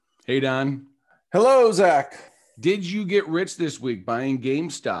Hey, Don, Hello, Zach. did you get rich this week buying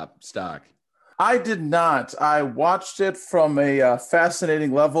GameStop stock? I did not. I watched it from a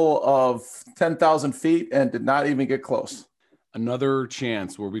fascinating level of 10,000 feet and did not even get close. Another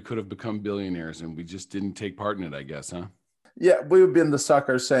chance where we could have become billionaires and we just didn't take part in it, I guess, huh? Yeah, we've been the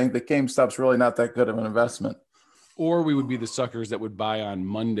suckers saying that GameStop's really not that good of an investment. Or we would be the suckers that would buy on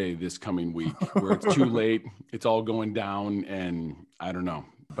Monday this coming week where it's too late, it's all going down, and I don't know.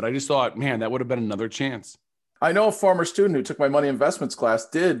 But I just thought, man, that would have been another chance. I know a former student who took my money investments class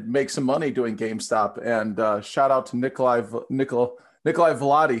did make some money doing GameStop, and shout out to Nikolai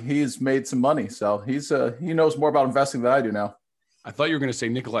Velati. He's made some money, so he knows more about investing than I do now. I thought you were going to say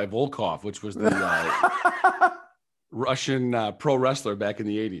Nikolai Volkov, which was the Russian pro wrestler back in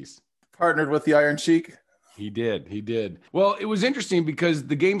the 80s. Partnered with the Iron Sheik. He did. He did. Well, it was interesting because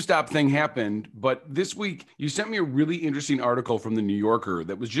the GameStop thing happened, but this week you sent me a really interesting article from the New Yorker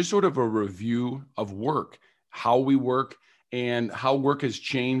that was just sort of a review of work, how we work, and how work has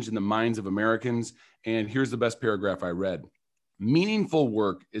changed in the minds of Americans. And here's the best paragraph I read. Meaningful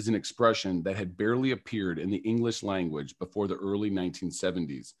work is an expression that had barely appeared in the English language before the early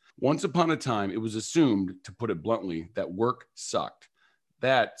 1970s. Once upon a time, it was assumed, to put it bluntly, that work sucked.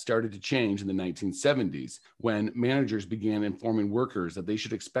 That started to change in the 1970s when managers began informing workers that they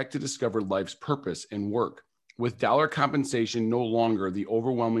should expect to discover life's purpose in work. With dollar compensation no longer the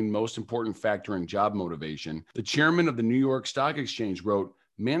overwhelming most important factor in job motivation, the chairman of the New York Stock Exchange wrote,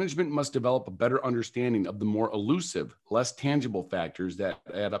 "Management must develop a better understanding of the more elusive, less tangible factors that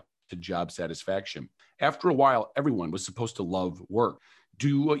add up to job satisfaction." After a while, everyone was supposed to love work.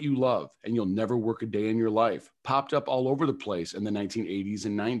 Do what you love and you'll never work a day in your life popped up all over the place in the 1980s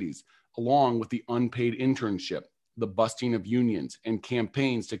and 90s, along with the unpaid internship, the busting of unions, and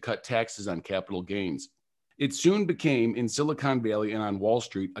campaigns to cut taxes on capital gains. It soon became, in Silicon Valley and on Wall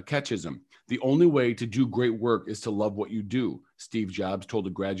Street, a catchism. The only way to do great work is to love what you do, Steve Jobs told a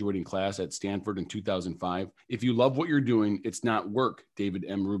graduating class at Stanford in 2005. If you love what you're doing, it's not work, David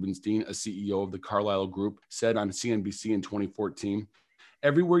M. Rubenstein, a CEO of the Carlyle Group, said on CNBC in 2014.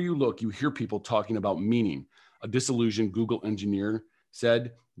 Everywhere you look, you hear people talking about meaning. A disillusioned Google engineer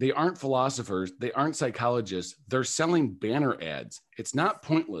said, "They aren't philosophers, they aren't psychologists, they're selling banner ads. It's not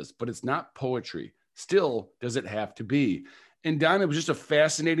pointless, but it's not poetry. Still, does it have to be?" And Don, it was just a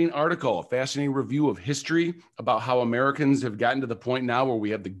fascinating article, a fascinating review of history about how Americans have gotten to the point now where we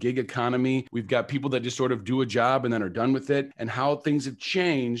have the gig economy. We've got people that just sort of do a job and then are done with it, and how things have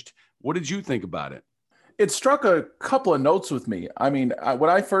changed. What did you think about it? It struck a couple of notes with me. I mean,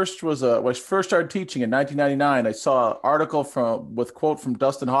 when I first started teaching in 1999, I saw an article with quote from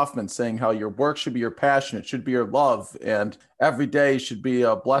Dustin Hoffman saying how your work should be your passion, it should be your love, and every day should be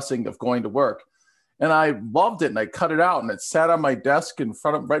a blessing of going to work. And I loved it, and I cut it out, and it sat on my desk right in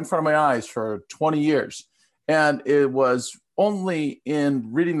front of my eyes for 20 years. And it was only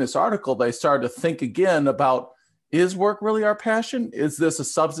in reading this article that I started to think again about, is work really our passion? Is this a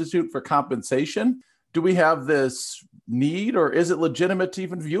substitute for compensation? Do we have this need, or is it legitimate to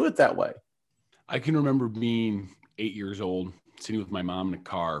even view it that way? I can remember being 8 years old, sitting with my mom in a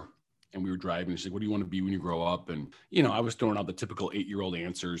car, and we were driving. She's like, "What do you want to be when you grow up?" And, I was throwing out the typical 8-year-old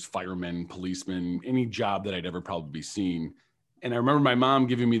answers: fireman, policeman, any job that I'd ever probably seen. And I remember my mom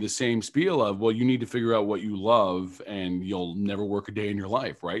giving me the same spiel of, well, you need to figure out what you love and you'll never work a day in your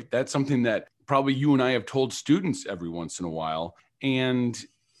life, right? That's something that probably you and I have told students every once in a while. And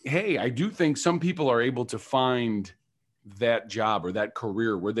hey, I do think some people are able to find that job or that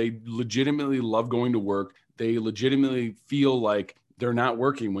career where they legitimately love going to work. They legitimately feel like they're not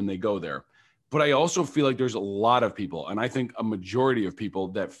working when they go there. But I also feel like there's a lot of people, and I think a majority of people,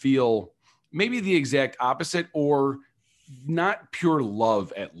 that feel maybe the exact opposite, or not pure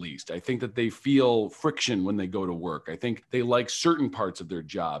love, at least. I think that they feel friction when they go to work. I think they like certain parts of their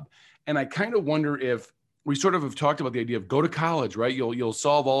job. And I kind of wonder if we sort of have talked about the idea of go to college, right? You'll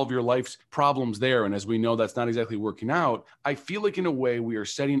solve all of your life's problems there. And as we know, that's not exactly working out. I feel like in a way we are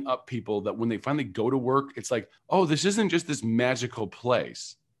setting up people that when they finally go to work, it's like, oh, this isn't just this magical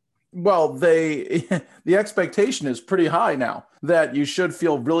place. Well, the expectation is pretty high now that you should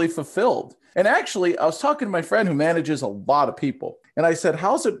feel really fulfilled. And actually, I was talking to my friend who manages a lot of people, and I said,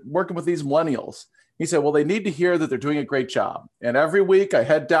 "How's it working with these millennials?" He said, "Well, they need to hear that they're doing a great job." And every week I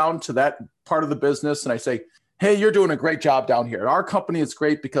head down to that part of the business and I say, "Hey, you're doing a great job down here. Our company is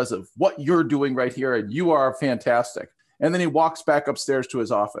great because of what you're doing right here, and you are fantastic." And then he walks back upstairs to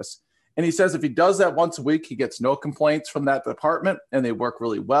his office. And he says if he does that once a week, he gets no complaints from that department and they work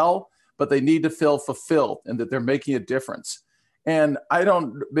really well, but they need to feel fulfilled and that they're making a difference. And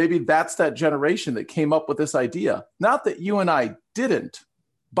maybe that's that generation that came up with this idea. Not that you and I didn't,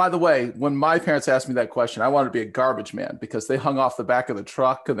 By the way, when my parents asked me that question, I wanted to be a garbage man because they hung off the back of the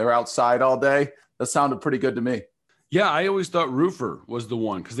truck and they're outside all day. That sounded pretty good to me. Yeah, I always thought roofer was the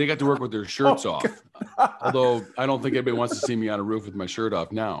one because they got to work with their shirts off. Although I don't think anybody wants to see me on a roof with my shirt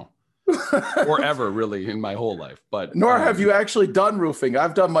off now or ever really in my whole life. But nor have you actually done roofing.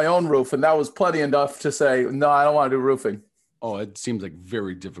 I've done my own roof, and that was plenty enough to say, no, I don't want to do roofing. Oh, it seems like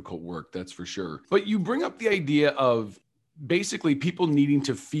very difficult work, that's for sure. But you bring up the idea of basically people needing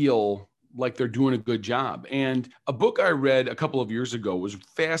to feel like they're doing a good job. And a book I read a couple of years ago was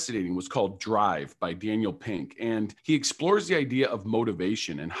fascinating, was called Drive by Daniel Pink. And he explores the idea of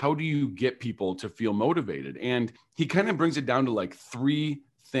motivation and how do you get people to feel motivated? And he kind of brings it down to like three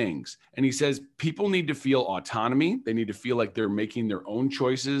things. And he says people need to feel autonomy. They need to feel like they're making their own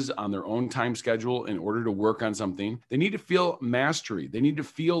choices on their own time schedule in order to work on something. They need to feel mastery. They need to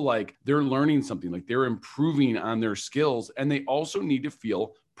feel like they're learning something, like they're improving on their skills. And they also need to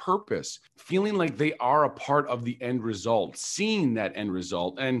feel purpose, feeling like they are a part of the end result, seeing that end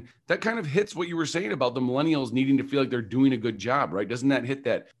result. And that kind of hits what you were saying about the millennials needing to feel like they're doing a good job, right? Doesn't that hit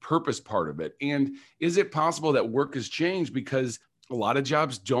that purpose part of it? And is it possible that work has changed because a lot of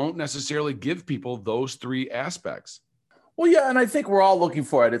jobs don't necessarily give people those three aspects? Well, yeah, and I think we're all looking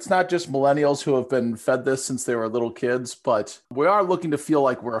for it. It's not just millennials who have been fed this since they were little kids, but we are looking to feel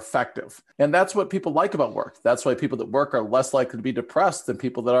like we're effective. And that's what people like about work. That's why people that work are less likely to be depressed than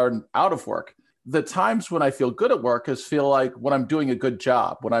people that are out of work. The times when I feel good at work is feel like when I'm doing a good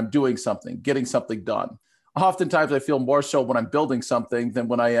job, when I'm doing something, getting something done. Oftentimes I feel more so when I'm building something than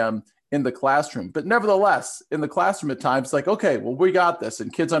when I am in the classroom. But nevertheless, in the classroom at times, like, okay, well, we got this.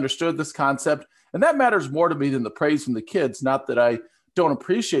 And kids understood this concept. And that matters more to me than the praise from the kids. Not that I don't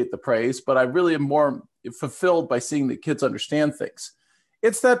appreciate the praise, but I really am more fulfilled by seeing the kids understand things.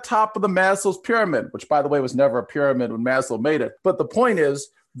 It's that top of the Maslow's pyramid, which, by the way, was never a pyramid when Maslow made it. But the point is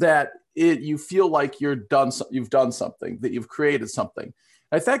that you feel like you've done something, that you've created something.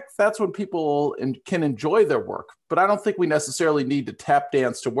 I think that's when people can enjoy their work, but I don't think we necessarily need to tap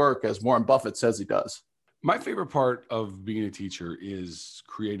dance to work as Warren Buffett says he does. My favorite part of being a teacher is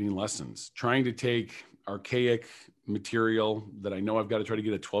creating lessons, trying to take archaic material that I know I've got to try to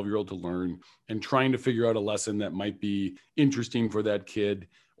get a 12-year-old to learn and trying to figure out a lesson that might be interesting for that kid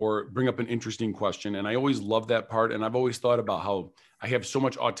or bring up an interesting question. And I always love that part. And I've always thought about how I have so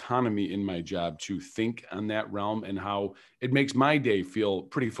much autonomy in my job to think on that realm and how it makes my day feel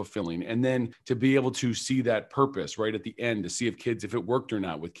pretty fulfilling. And then to be able to see that purpose right at the end, to see if it worked or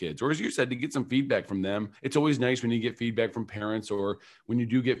not with kids, or as you said, to get some feedback from them. It's always nice when you get feedback from parents or when you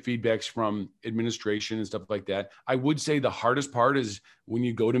do get feedbacks from administration and stuff like that. I would say the hardest part is when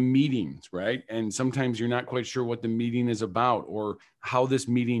you go to meetings, right? And sometimes you're not quite sure what the meeting is about or how this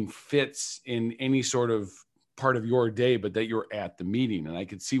meeting fits in any sort of part of your day, but that you're at the meeting. And I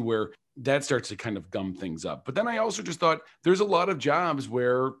could see where that starts to kind of gum things up. But then I also just thought there's a lot of jobs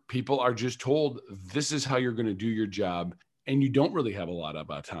where people are just told, this is how you're going to do your job. And you don't really have a lot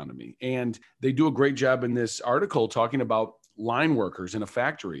of autonomy. And they do a great job in this article talking about line workers in a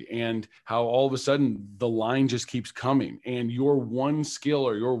factory and how all of a sudden the line just keeps coming and your one skill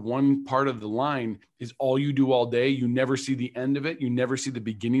or your one part of the line is all you do all day. You never see the end of it. You never see the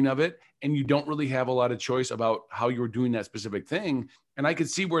beginning of it. And you don't really have a lot of choice about how you're doing that specific thing. And I could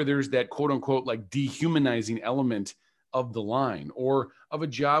see where there's that quote unquote, like dehumanizing element of the line or of a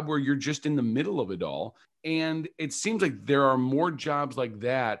job where you're just in the middle of it all. And it seems like there are more jobs like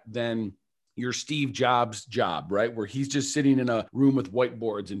that than your Steve Jobs job, right? Where he's just sitting in a room with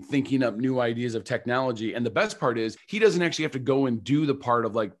whiteboards and thinking up new ideas of technology. And the best part is he doesn't actually have to go and do the part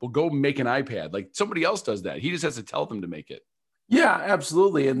of like, well, go make an iPad. Like somebody else does that. He just has to tell them to make it. Yeah,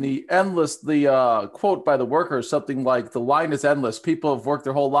 absolutely. And the quote by the worker is something like the line is endless. People have worked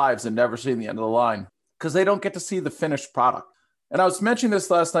their whole lives and never seen the end of the line because they don't get to see the finished product. And I was mentioning this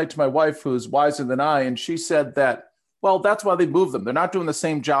last night to my wife, who's wiser than I, and she said that, well, that's why they move them. They're not doing the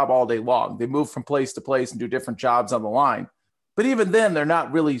same job all day long. They move from place to place and do different jobs on the line. But even then, they're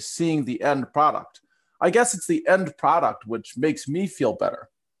not really seeing the end product. I guess it's the end product which makes me feel better.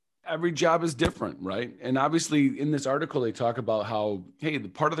 Every job is different, right? And obviously in this article, they talk about how, hey, the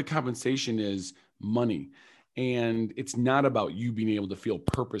part of the compensation is money. And it's not about you being able to feel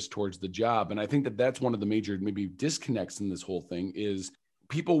purpose towards the job. And I think that that's one of the major maybe disconnects in this whole thing is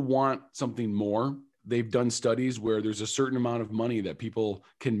people want something more. They've done studies where there's a certain amount of money that people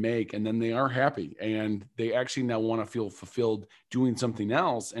can make and then they are happy and they actually now want to feel fulfilled doing something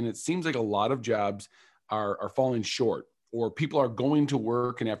else. And it seems like a lot of jobs are falling short or people are going to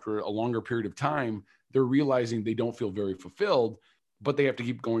work and after a longer period of time, they're realizing they don't feel very fulfilled, but they have to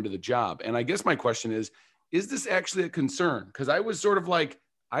keep going to the job. And I guess my question is this actually a concern? Because I was sort of like,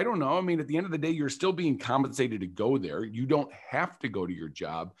 I don't know. I mean, at the end of the day, you're still being compensated to go there. You don't have to go to your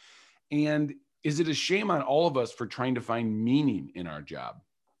job. And is it a shame on all of us for trying to find meaning in our job?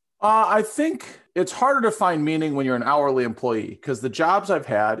 I think it's harder to find meaning when you're an hourly employee because the jobs I've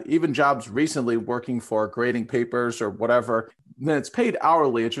had, even jobs recently working for grading papers or whatever, then it's paid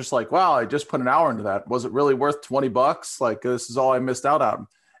hourly. It's just like, wow, I just put an hour into that. Was it really worth $20? Like, this is all I missed out on.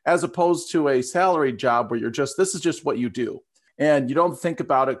 As opposed to a salaried job where this is just what you do. And you don't think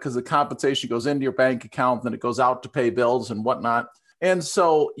about it because the compensation goes into your bank account, then it goes out to pay bills and whatnot. And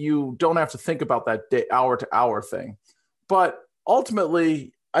so you don't have to think about that hour to hour thing. But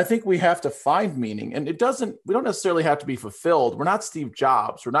ultimately, I think we have to find meaning, and we don't necessarily have to be fulfilled. We're not Steve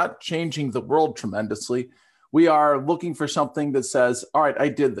Jobs. We're not changing the world tremendously. We are looking for something that says, all right, I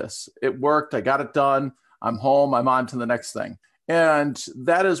did this. It worked. I got it done. I'm home. I'm on to the next thing. And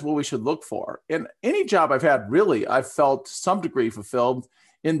that is what we should look for. In any job I've had, really, I've felt to some degree fulfilled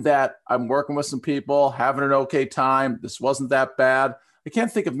in that I'm working with some people, having an okay time. This wasn't that bad. I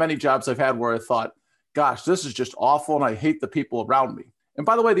can't think of many jobs I've had where I thought, gosh, this is just awful and I hate the people around me. And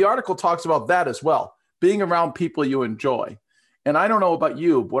by the way, the article talks about that as well, being around people you enjoy. And I don't know about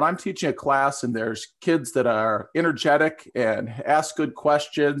you, but when I'm teaching a class and there's kids that are energetic and ask good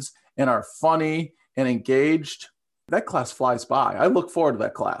questions and are funny and engaged, that class flies by. I look forward to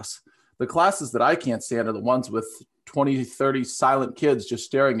that class. The classes that I can't stand are the ones with 20, 30 silent kids just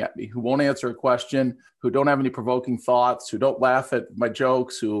staring at me, who won't answer a question, who don't have any provoking thoughts, who don't laugh at my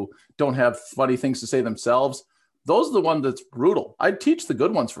jokes, who don't have funny things to say themselves. Those are the ones that's brutal. I teach the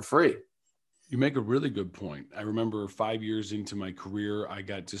good ones for free. You make a really good point. I remember 5 years into my career, I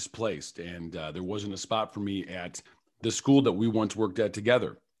got displaced and there wasn't a spot for me at the school that we once worked at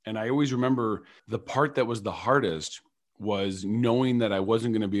together. And I always remember the part that was the hardest was knowing that I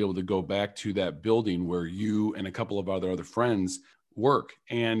wasn't going to be able to go back to that building where you and a couple of other friends work.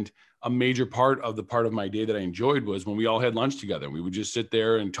 And a major part of my day that I enjoyed was when we all had lunch together. We would just sit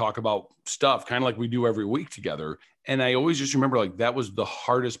there and talk about stuff, kind of like we do every week together. And I always just remember like that was the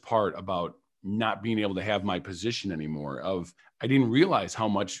hardest part about not being able to have my position anymore. I didn't realize how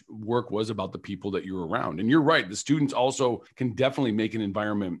much work was about the people that you're around. And you're right. The students also can definitely make an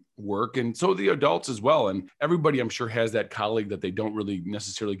environment work. And so the adults as well. And everybody, I'm sure, has that colleague that they don't really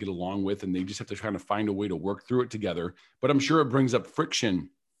necessarily get along with. And they just have to kind of find a way to work through it together. But I'm sure it brings up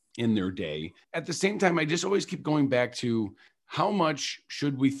friction in their day. At the same time, I just always keep going back to how much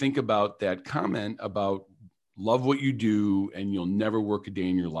should we think about that comment about love what you do and you'll never work a day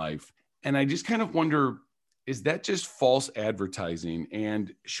in your life. And I just kind of wonder, is that just false advertising?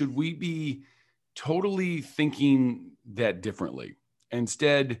 And should we be totally thinking that differently?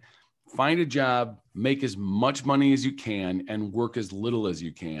 Instead, find a job, make as much money as you can, and work as little as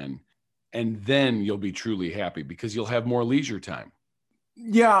you can. And then you'll be truly happy because you'll have more leisure time.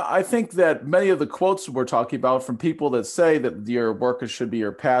 Yeah, I think that many of the quotes we're talking about from people that say that your work should be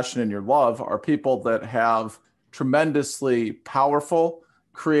your passion and your love are people that have tremendously powerful,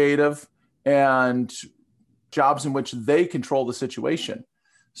 creative, and jobs in which they control the situation.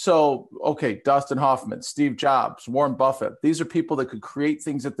 So, okay, Dustin Hoffman, Steve Jobs, Warren Buffett, these are people that could create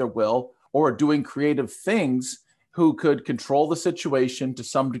things at their will or are doing creative things who could control the situation to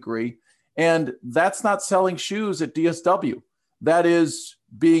some degree. And that's not selling shoes at DSW. That is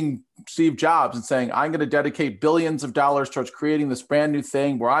being Steve Jobs and saying, I'm going to dedicate billions of dollars towards creating this brand new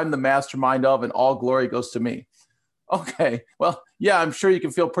thing where I'm the mastermind of and all glory goes to me. Okay, well, yeah, I'm sure you can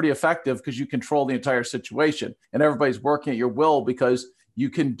feel pretty effective because you control the entire situation and everybody's working at your will because you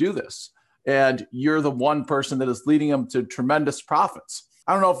can do this. And you're the one person that is leading them to tremendous profits.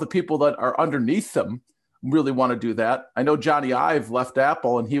 I don't know if the people that are underneath them really want to do that. I know Johnny Ive left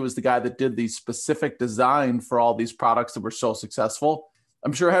Apple and he was the guy that did the specific design for all these products that were so successful.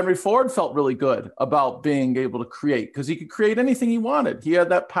 I'm sure Henry Ford felt really good about being able to create because he could create anything he wanted. He had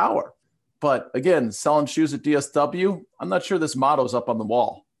that power. But again, selling shoes at DSW, I'm not sure this motto's up on the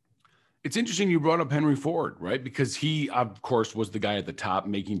wall. It's interesting you brought up Henry Ford, right? Because he, of course, was the guy at the top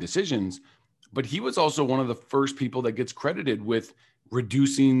making decisions, but he was also one of the first people that gets credited with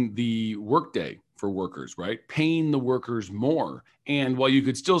reducing the workday for workers, right? Paying the workers more. And while you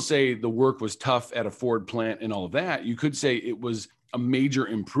could still say the work was tough at a Ford plant and all of that, you could say it was a major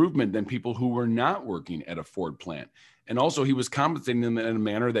improvement than people who were not working at a Ford plant. And also he was compensating them in a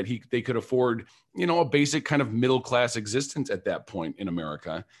manner that they could afford, a basic kind of middle-class existence at that point in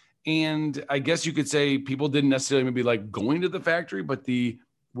America. And I guess you could say people didn't necessarily maybe like going to the factory, but the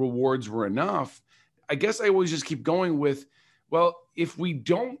rewards were enough. I guess I always just keep going with, well, if we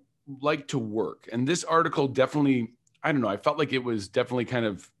don't like to work, and this article definitely, I don't know, I felt like it was definitely kind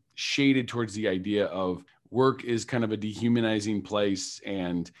of shaded towards the idea of work is kind of a dehumanizing place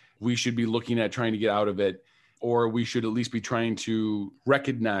and we should be looking at trying to get out of it, or we should at least be trying to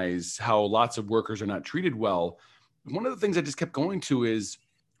recognize how lots of workers are not treated well. One of the things I just kept going to is,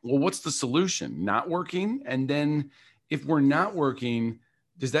 well, what's the solution? Not working? And then if we're not working,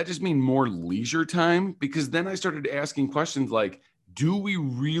 does that just mean more leisure time? Because then I started asking questions like, do we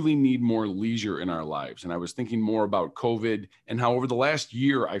really need more leisure in our lives? And I was thinking more about COVID and how over the last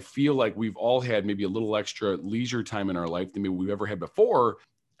year, I feel like we've all had maybe a little extra leisure time in our life than maybe we've ever had before.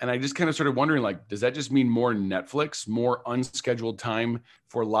 And I just kind of started wondering, like, does that just mean more Netflix, more unscheduled time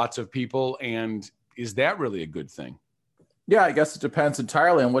for lots of people? And is that really a good thing? Yeah, I guess it depends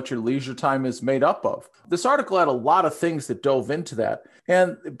entirely on what your leisure time is made up of. This article had a lot of things that dove into that.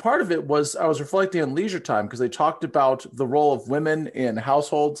 And part of it was I was reflecting on leisure time because they talked about the role of women in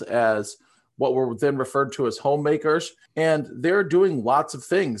households as what were then referred to as homemakers. And they're doing lots of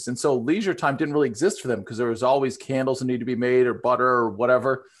things. And so leisure time didn't really exist for them because there was always candles that need to be made or butter or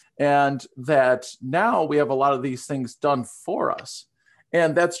whatever. And that now we have a lot of these things done for us.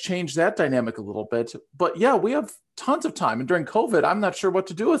 And that's changed that dynamic a little bit. But yeah, we have tons of time. And during COVID, I'm not sure what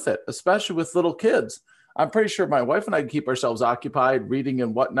to do with it, especially with little kids. I'm pretty sure my wife and I can keep ourselves occupied reading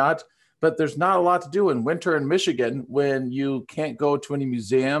and whatnot, but there's not a lot to do in winter in Michigan when you can't go to any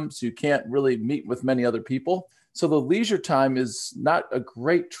museums, you can't really meet with many other people. So the leisure time is not a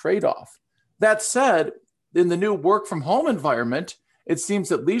great trade-off. That said, in the new work from home environment, it seems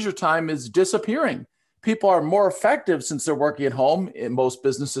that leisure time is disappearing. People are more effective since they're working at home, in most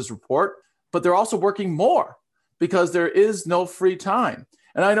businesses report, but they're also working more because there is no free time.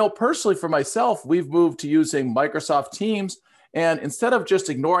 And I know personally for myself, we've moved to using Microsoft Teams. And instead of just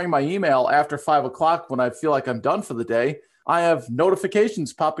ignoring my email after 5 o'clock when I feel like I'm done for the day, I have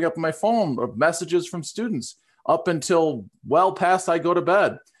notifications popping up on my phone or messages from students up until well past I go to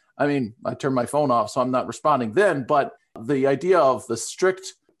bed. I mean, I turn my phone off, so I'm not responding then, but the idea of the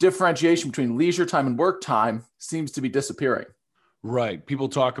strict differentiation between leisure time and work time seems to be disappearing. Right. People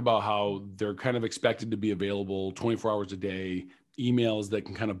talk about how they're kind of expected to be available 24 hours a day, emails that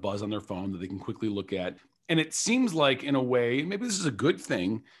can kind of buzz on their phone that they can quickly look at. And it seems like, in a way, maybe this is a good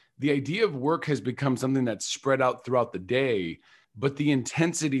thing, the idea of work has become something that's spread out throughout the day, but the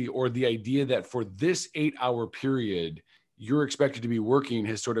intensity or the idea that for this 8-hour period, you're expected to be working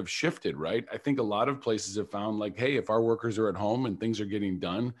has sort of shifted, right? I think a lot of places have found like, hey, if our workers are at home and things are getting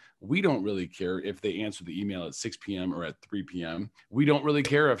done, we don't really care if they answer the email at 6 p.m. or at 3 p.m. We don't really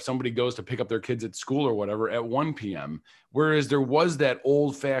care if somebody goes to pick up their kids at school or whatever at 1 p.m. Whereas there was that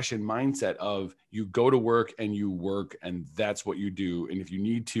old fashioned mindset of you go to work and you work and that's what you do. And if you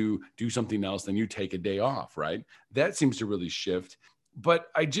need to do something else, then you take a day off, right? That seems to really shift. But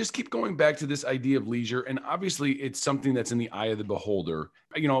I just keep going back to this idea of leisure. And obviously it's something that's in the eye of the beholder.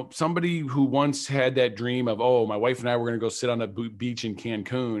 You know, somebody who once had that dream of, oh, my wife and I were going to go sit on a beach in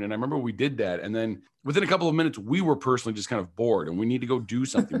Cancun. And I remember we did that. And then within a couple of minutes, we were personally just kind of bored and we need to go do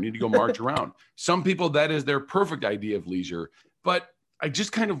something. We need to go march around. Some people, that is their perfect idea of leisure. But I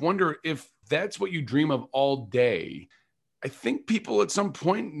just kind of wonder if that's what you dream of all day. I think people at some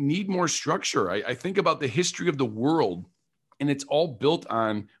point need more structure. I think about the history of the world. And it's all built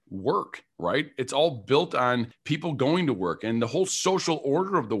on work, right? It's all built on people going to work. And the whole social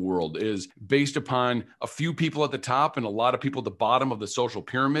order of the world is based upon a few people at the top and a lot of people at the bottom of the social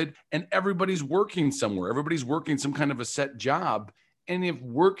pyramid. And everybody's working somewhere. Everybody's working some kind of a set job. And if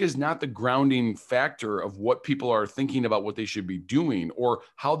work is not the grounding factor of what people are thinking about what they should be doing or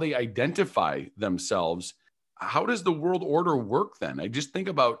how they identify themselves, how does the world order work then? I just think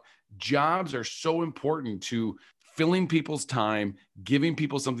about jobs are so important to filling people's time, giving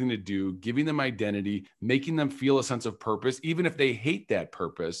people something to do, giving them identity, making them feel a sense of purpose, even if they hate that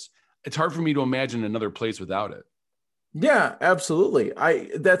purpose. It's hard for me to imagine another place without it. Yeah, absolutely.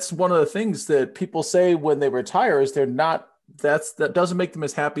 That's one of the things that people say when they retire is that doesn't make them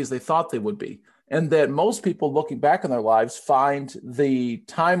as happy as they thought they would be. And that most people looking back on their lives find the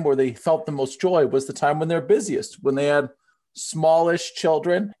time where they felt the most joy was the time when they're busiest, when they had smallish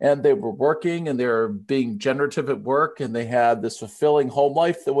children and they were working and they were being generative at work and they had this fulfilling home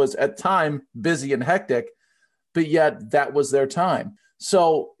life that was at time busy and hectic, but yet that was their time.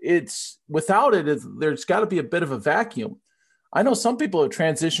 So without it, there's got to be a bit of a vacuum. I know some people have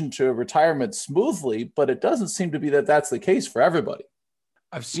transitioned to retirement smoothly, but it doesn't seem to be that that's the case for everybody.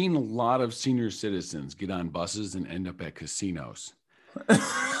 I've seen a lot of senior citizens get on buses and end up at casinos.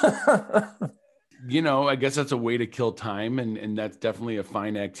 You know, I guess that's a way to kill time. And that's definitely a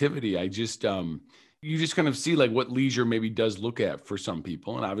fine activity. I just, you just kind of see like what leisure maybe does look at for some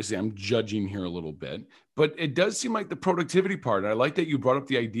people. And obviously I'm judging here a little bit, but it does seem like the productivity part. I like that you brought up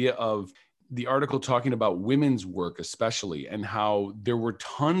the idea of the article talking about women's work, especially, and how there were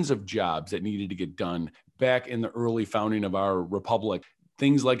tons of jobs that needed to get done back in the early founding of our republic.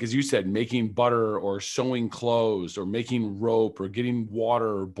 Things like, as you said, making butter or sewing clothes or making rope or getting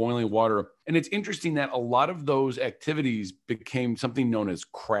water or boiling water. And it's interesting that a lot of those activities became something known as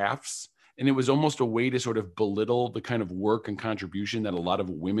crafts. And it was almost a way to sort of belittle the kind of work and contribution that a lot of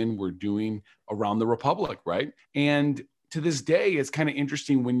women were doing around the republic, right? And to this day, it's kind of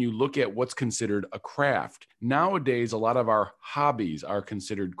interesting when you look at what's considered a craft. Nowadays, a lot of our hobbies are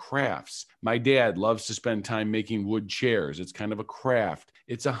considered crafts. My dad loves to spend time making wood chairs. It's kind of a craft.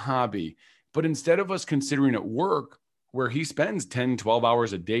 It's a hobby. But instead of us considering it work, where he spends 10, 12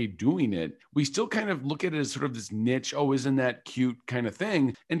 hours a day doing it, we still kind of look at it as sort of this niche, oh, isn't that cute kind of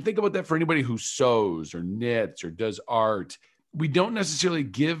thing? And think about that for anybody who sews or knits or does art. We don't necessarily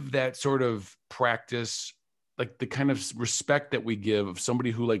give that sort of practice like the kind of respect that we give of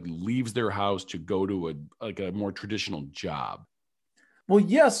somebody who like leaves their house to go to a more traditional job. Well,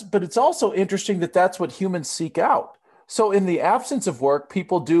 yes, but it's also interesting that that's what humans seek out. So in the absence of work,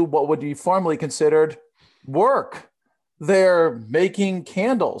 people do what would be formerly considered work. They're making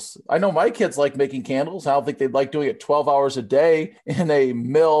candles. I know my kids like making candles. I don't think they'd like doing it 12 hours a day in a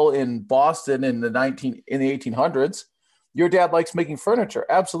mill in Boston in the 1800s. Your dad likes making furniture.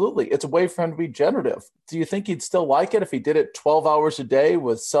 Absolutely. It's a way for him to be generative. Do you think he'd still like it if he did it 12 hours a day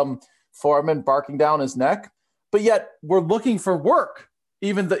with some foreman barking down his neck? But yet we're looking for work,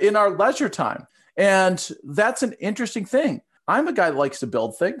 even in our leisure time. And that's an interesting thing. I'm a guy that likes to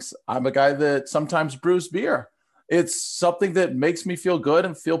build things. I'm a guy that sometimes brews beer. It's something that makes me feel good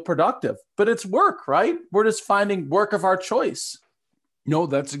and feel productive. But it's work, right? We're just finding work of our choice. No,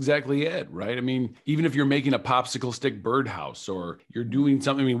 that's exactly it, right? I mean, even if you're making a popsicle stick birdhouse or you're doing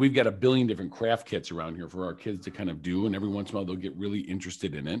something, I mean, we've got a billion different craft kits around here for our kids to kind of do. And every once in a while, they'll get really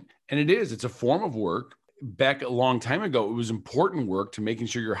interested in it. And it's a form of work. Back a long time ago, it was important work to making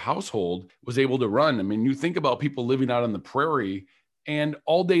sure your household was able to run. I mean, you think about people living out on the prairie and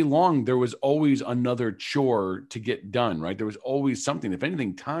all day long, there was always another chore to get done, right? There was always something. If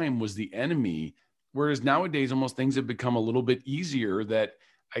anything, time was the enemy. Whereas nowadays, almost things have become a little bit easier that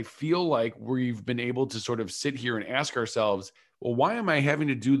I feel like we've been able to sort of sit here and ask ourselves, well, why am I having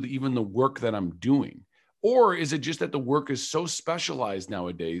to do even the work that I'm doing? Or is it just that the work is so specialized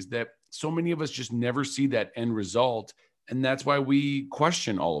nowadays that so many of us just never see that end result? And that's why we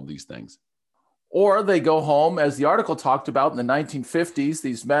question all of these things. Or they go home, as the article talked about in the 1950s,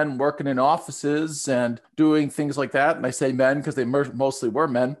 these men working in offices and doing things like that. And I say men because they mostly were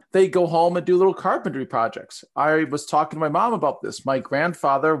men. They go home and do little carpentry projects. I was talking to my mom about this. My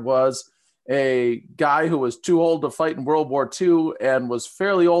grandfather was a guy who was too old to fight in World War II and was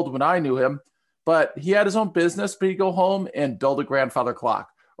fairly old when I knew him. But he had his own business, but he'd go home and build a grandfather clock,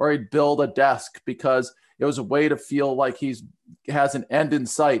 or he'd build a desk because it was a way to feel like he has an end in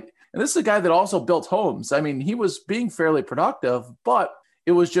sight. And this is a guy that also built homes. I mean, he was being fairly productive, but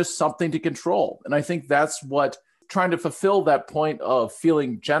it was just something to control. And I think that's what trying to fulfill that point of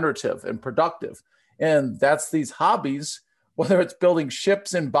feeling generative and productive. And that's these hobbies, whether it's building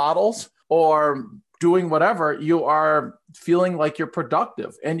ships in bottles or doing whatever, you are feeling like you're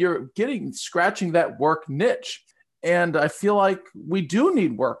productive and you're scratching that work niche. And I feel like we do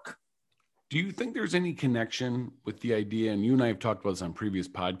need work. Do you think there's any connection with the idea, and you and I have talked about this on previous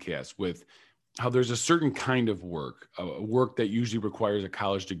podcasts, with how there's a certain kind of work, a work that usually requires a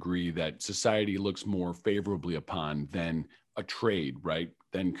college degree that society looks more favorably upon than a trade, right?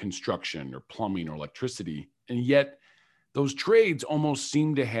 Than construction or plumbing or electricity. And yet those trades almost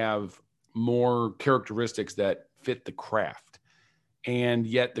seem to have more characteristics that fit the craft. And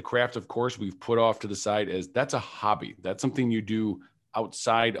yet the craft, of course, we've put off to the side as that's a hobby. That's something you do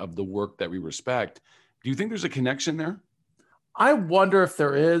outside of the work that we respect. Do you think there's a connection there? I wonder if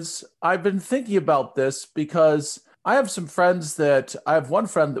there is. I've been thinking about this because I have one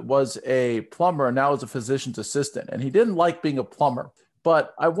friend that was a plumber and now is a physician's assistant, and he didn't like being a plumber.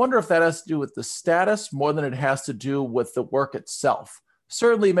 But I wonder if that has to do with the status more than it has to do with the work itself.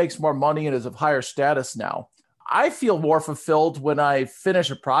 Certainly he makes more money and is of higher status now. I feel more fulfilled when I finish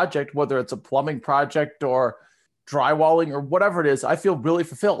a project, whether it's a plumbing project or drywalling or whatever it is. I feel really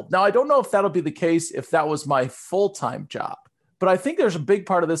fulfilled. Now, I don't know if that'll be the case if that was my full-time job, but I think there's a big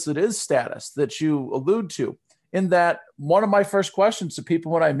part of this that is status that you allude to, in that one of my first questions to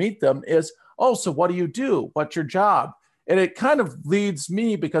people when I meet them is, oh, so what do you do? What's your job? And it kind of leads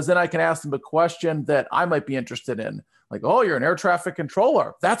me, because then I can ask them a question that I might be interested in. Like, oh, you're an air traffic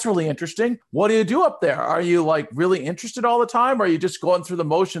controller. That's really interesting. What do you do up there? Are you like really interested all the time? Or are you just going through the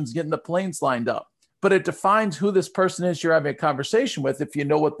motions, getting the planes lined up? But it defines who this person is you're having a conversation with if you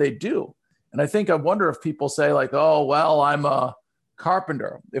know what they do. And I wonder if people say like, oh, well, I'm a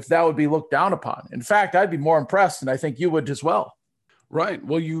carpenter, if that would be looked down upon. In fact, I'd be more impressed, and I think you would as well. Right.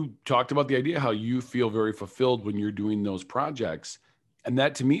 Well, you talked about the idea how you feel very fulfilled when you're doing those projects. And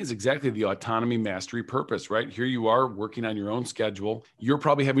that to me is exactly the autonomy mastery purpose, right? Here you are working on your own schedule. You're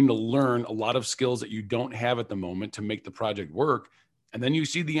probably having to learn a lot of skills that you don't have at the moment to make the project work. And then you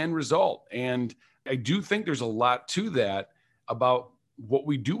see the end result. And I do think there's a lot to that about what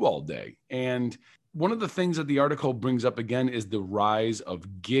we do all day. And one of the things that the article brings up again is the rise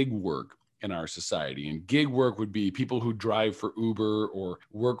of gig work in our society. And gig work would be people who drive for Uber or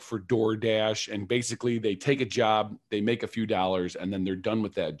work for DoorDash. And basically they take a job, they make a few dollars, and then they're done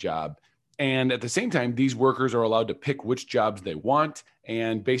with that job. And at the same time, these workers are allowed to pick which jobs they want.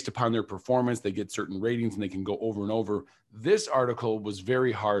 And based upon their performance, they get certain ratings and they can go over and over. This article was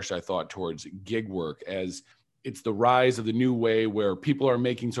very harsh, I thought, towards gig work, as it's the rise of the new way where people are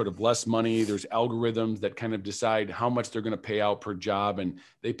making sort of less money. There's algorithms that kind of decide how much they're going to pay out per job, and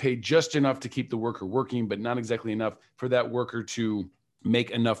they pay just enough to keep the worker working, but not exactly enough for that worker to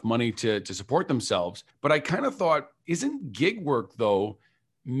make enough money to support themselves. But I kind of thought, isn't gig work, though,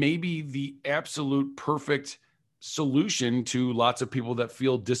 maybe the absolute perfect solution to lots of people that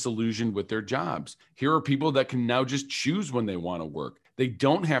feel disillusioned with their jobs? Here are people that can now just choose when they want to work. They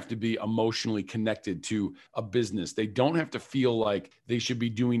don't have to be emotionally connected to a business. They don't have to feel like they should be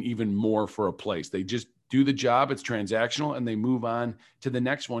doing even more for a place. They just do the job. It's transactional, and they move on to the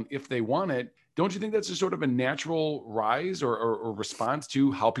next one if they want it. Don't you think that's a sort of a natural rise or response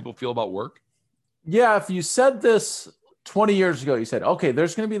to how people feel about work? Yeah, if you said this 20 years ago, you said, okay,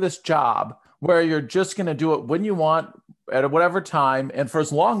 there's going to be this job where you're just going to do it when you want at whatever time and for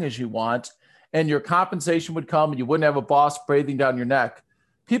as long as you want, and your compensation would come and you wouldn't have a boss breathing down your neck,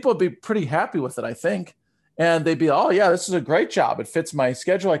 people would be pretty happy with it, I think. And they'd be, oh, yeah, this is a great job. It fits my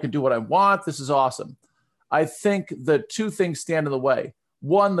schedule. I can do what I want. This is awesome. I think the two things stand in the way.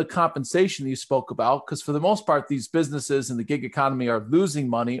 One, the compensation you spoke about, because for the most part, these businesses in the gig economy are losing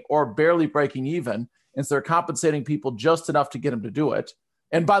money or barely breaking even. And so they're compensating people just enough to get them to do it.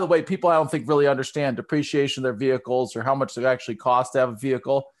 And by the way, people I don't think really understand depreciation of their vehicles or how much it actually costs to have a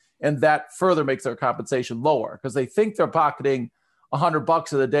vehicle. And that further makes their compensation lower because they think they're pocketing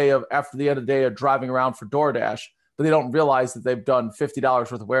 $100 of the day of after the end of the day of driving around for DoorDash, but they don't realize that they've done $50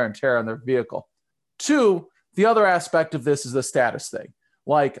 worth of wear and tear on their vehicle. Two, the other aspect of this is the status thing.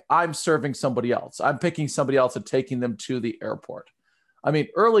 Like, I'm serving somebody else. I'm picking somebody else and taking them to the airport. I mean,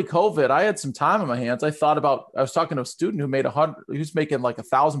 early COVID, I had some time on my hands. I was talking to a student who's making like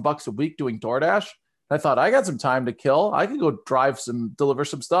 $1,000 a week doing DoorDash. I thought, I got some time to kill. I could go deliver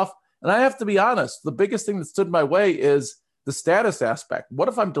some stuff. And I have to be honest, the biggest thing that stood in my way is the status aspect. What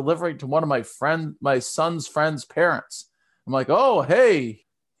if I'm delivering to one of my son's friend's parents? I'm like, oh, hey,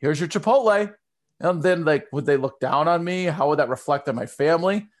 here's your Chipotle. And then would they look down on me? How would that reflect on my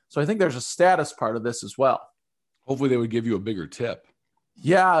family? So I think there's a status part of this as well. Hopefully they would give you a bigger tip.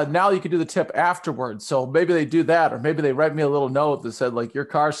 Yeah, now you can do the tip afterwards. So maybe they do that, or maybe they write me a little note that said, like, your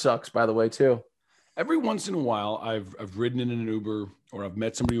car sucks, by the way, too. Every once in a while, I've ridden in an Uber or I've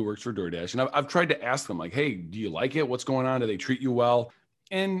met somebody who works for DoorDash, and I've tried to ask them, like, hey, do you like it? What's going on? Do they treat you well?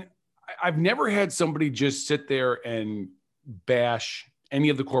 And I've never had somebody just sit there and bash any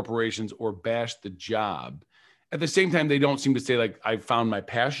of the corporations or bash the job. At the same time, they don't seem to say, like, I found my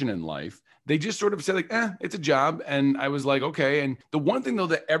passion in life. They just sort of say, like, it's a job. And I was like, okay. And the one thing, though,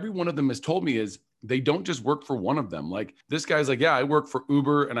 that every one of them has told me is they don't just work for one of them. Like, this guy's like, yeah, I work for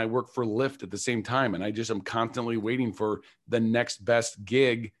Uber and I work for Lyft at the same time. And I just am constantly waiting for the next best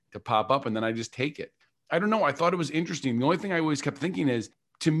gig to pop up. And then I just take it. I don't know. I thought it was interesting. The only thing I always kept thinking is,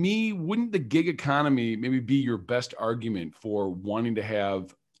 to me, wouldn't the gig economy maybe be your best argument for wanting to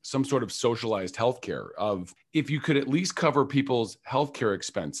have some sort of socialized healthcare? Of, if you could at least cover people's healthcare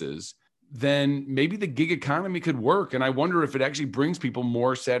expenses, then maybe the gig economy could work. And I wonder if it actually brings people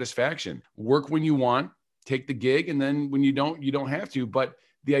more satisfaction. Work when you want, take the gig, and then when you don't have to. But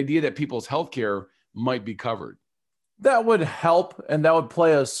the idea that people's healthcare might be covered. That would help, and that would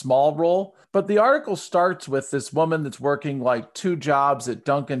play a small role. But the article starts with this woman that's working like 2 jobs at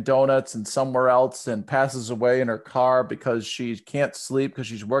Dunkin' Donuts and somewhere else and passes away in her car because she can't sleep because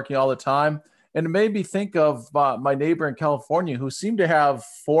she's working all the time. And it made me think of my neighbor in California who seemed to have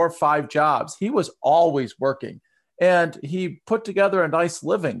 4 or 5 jobs. He was always working and he put together a nice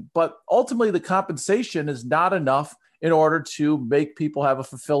living, but ultimately the compensation is not enough in order to make people have a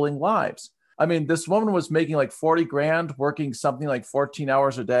fulfilling lives. I mean, this woman was making like 40 grand, working something like 14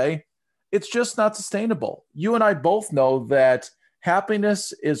 hours a day. It's just not sustainable. You and I both know that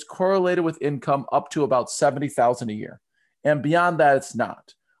happiness is correlated with income up to about 70,000 a year. And beyond that, it's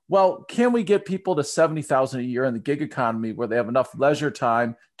not. well, can we get people to 70,000 a year in the gig economy where they have enough leisure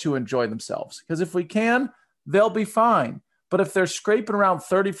time to enjoy themselves? Because if we can, they'll be fine. But if they're scraping around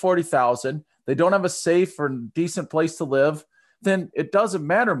 30, 40,000, they don't have a safe or decent place to live, then it doesn't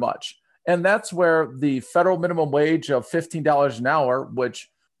matter much. And that's where the federal minimum wage of $15 an hour, which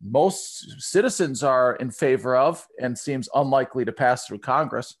most citizens are in favor of and seems unlikely to pass through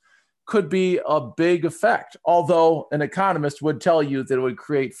Congress, could be a big effect. Although an economist would tell you that it would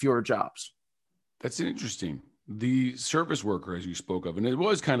create fewer jobs. That's interesting. The service worker, as you spoke of, and it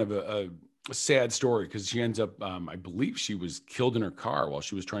was kind of a sad story because she ends up, I believe she was killed in her car while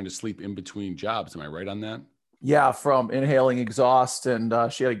she was trying to sleep in between jobs. Am I right on that? Yeah, from inhaling exhaust, and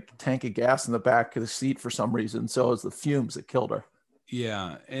she had a tank of gas in the back of the seat for some reason. So it was the fumes that killed her.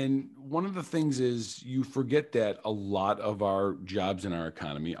 Yeah. And one of the things is you forget that a lot of our jobs in our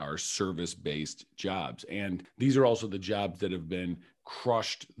economy are service-based jobs. And these are also the jobs that have been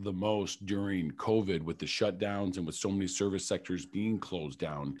crushed the most during COVID with the shutdowns and with so many service sectors being closed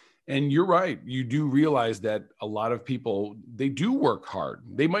down. And you're right. You do realize that a lot of people, they do work hard.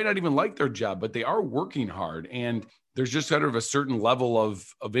 They might not even like their job, but they are working hard. And there's just sort of a certain level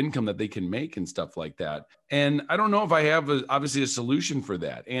of income that they can make and stuff like that. And I don't know if I have obviously a solution for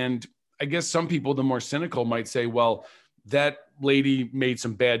that. And I guess some people, the more cynical, might say, well, that lady made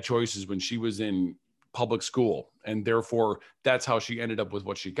some bad choices when she was in public school, and therefore that's how she ended up with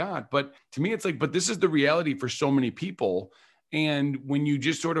what she got. But to me, it's like, but this is the reality for so many people. And when you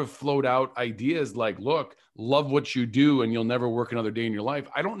just sort of float out ideas like, look, love what you do and you'll never work another day in your life,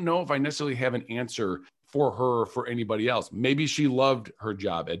 I don't know if I necessarily have an answer for her or for anybody else. Maybe she loved her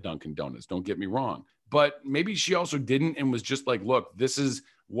job at Dunkin' Donuts, don't get me wrong. But maybe she also didn't and was just like, look, this is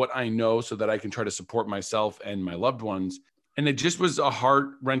what I know so that I can try to support myself and my loved ones. And it just was a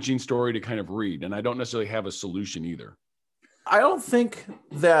heart-wrenching story to kind of read. And I don't necessarily have a solution either. I don't think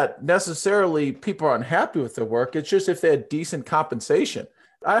that necessarily people are unhappy with their work. It's just if they had decent compensation.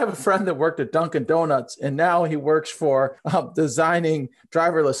 I have a friend that worked at Dunkin' Donuts, and now he works for designing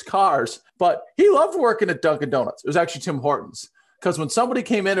driverless cars. But he loved working at Dunkin' Donuts. It was actually Tim Hortons. Because when somebody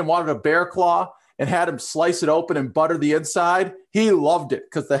came in and wanted a bear claw and had him slice it open and butter the inside, he loved it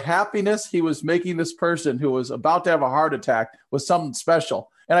because the happiness he was making this person who was about to have a heart attack was something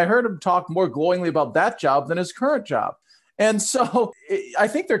special. And I heard him talk more glowingly about that job than his current job. And so I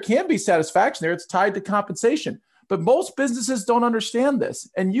think there can be satisfaction there. It's tied to compensation. But most businesses don't understand this.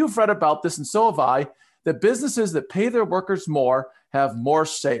 And you've read about this, and so have I, that businesses that pay their workers more have more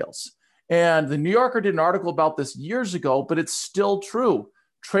sales. And the New Yorker did an article about this years ago, but it's still true.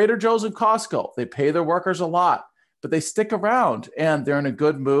 Trader Joe's and Costco, they pay their workers a lot, but they stick around and they're in a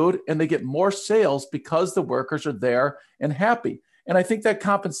good mood and they get more sales because the workers are there and happy. And I think that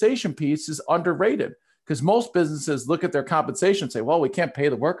compensation piece is underrated because most businesses look at their compensation and say, well, we can't pay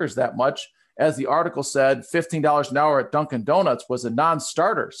the workers that much. As the article said, $15 an hour at Dunkin' Donuts was a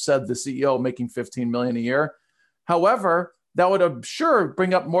non-starter, said the CEO making $15 million a year. However, that would sure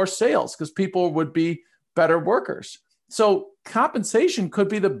bring up more sales because people would be better workers. So compensation could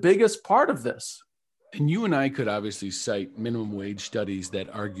be the biggest part of this. And you and I could obviously cite minimum wage studies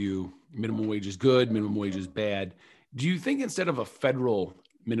that argue minimum wage is good, minimum wage is bad. Do you think instead of a federal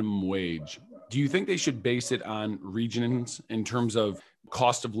minimum wage, do you think they should base it on regions in terms of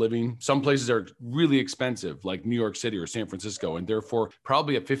cost of living? Some places are really expensive, like New York City or San Francisco, and therefore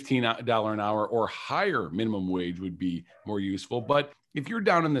probably a $15 an hour or higher minimum wage would be more useful. But if you're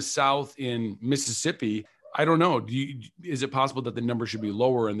down in the South in Mississippi, I don't know. Is it possible that the number should be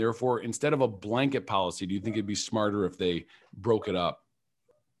lower? And therefore, instead of a blanket policy, do you think it'd be smarter if they broke it up?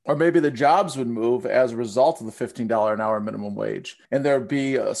 Or maybe the jobs would move as a result of the $15 an hour minimum wage. And there'd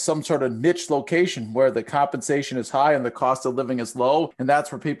be some sort of niche location where the compensation is high and the cost of living is low. And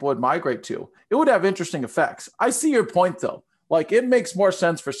that's where people would migrate to. It would have interesting effects. I see your point, though. Like, it makes more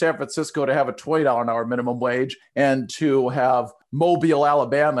sense for San Francisco to have a $20 an hour minimum wage and to have Mobile,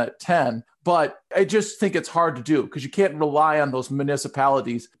 Alabama at 10. But I just think it's hard to do because you can't rely on those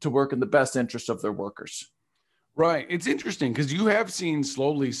municipalities to work in the best interest of their workers. Right. It's interesting because you have seen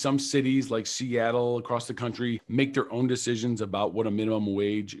slowly some cities like Seattle across the country make their own decisions about what a minimum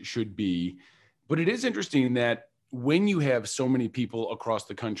wage should be. But it is interesting that when you have so many people across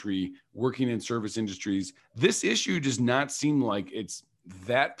the country working in service industries, this issue does not seem like it's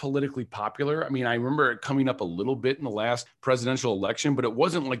that politically popular. I mean, I remember it coming up a little bit in the last presidential election, but it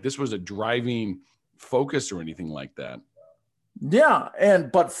wasn't like this was a driving focus or anything like that. Yeah,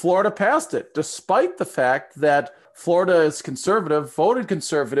 but Florida passed it, despite the fact that Florida is conservative, voted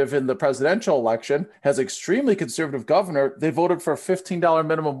conservative in the presidential election, has extremely conservative governor. They voted for a $15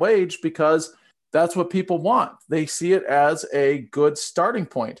 minimum wage because That's what people want. They see it as a good starting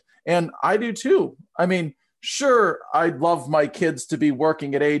point. And I do too. I mean, sure, I'd love my kids to be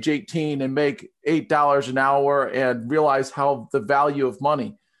working at age 18 and make $8 an hour and realize how the value of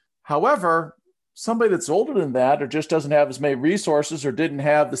money. However, somebody that's older than that or just doesn't have as many resources or didn't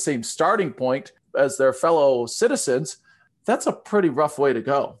have the same starting point as their fellow citizens, that's a pretty rough way to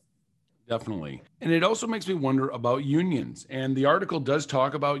go. Definitely. And it also makes me wonder about unions. And the article does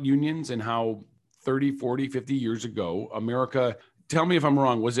talk about unions and how 30, 40, 50 years ago, America, tell me if I'm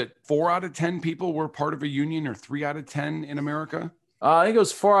wrong, was it 4 out of 10 people were part of a union or 3 out of 10 in America? I think it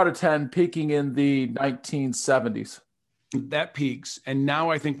was 4 out of 10, peaking in the 1970s. That peaks. And now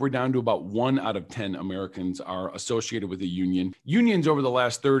I think we're down to about 1 out of 10 Americans are associated with a union. Unions over the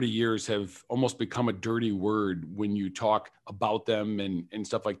last 30 years have almost become a dirty word when you talk about them and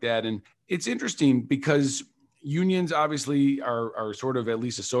stuff like that. And it's interesting because unions obviously are sort of at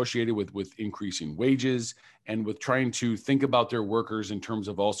least associated with increasing wages and with trying to think about their workers in terms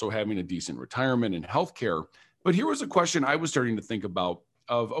of also having a decent retirement and healthcare. But here was a question I was starting to think about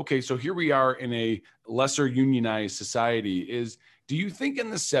of, okay, so here we are in a lesser unionized society. Do you think in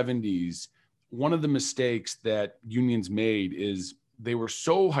the 70s, one of the mistakes that unions made is they were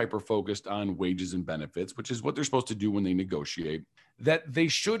so hyper-focused on wages and benefits, which is what they're supposed to do when they negotiate, that they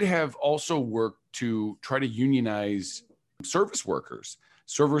should have also worked to try to unionize service workers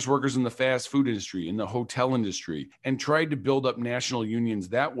in the fast food industry, in the hotel industry, and tried to build up national unions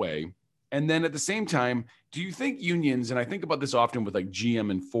that way. And then at the same time, do you think unions, and I think about this often with like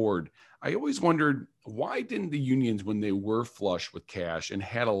GM and Ford, I always wondered, why didn't the unions, when they were flush with cash and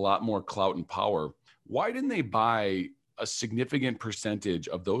had a lot more clout and power, why didn't they buy a significant percentage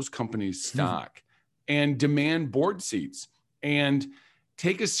of those companies' stock and demand board seats and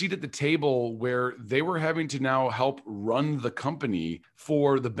take a seat at the table where they were having to now help run the company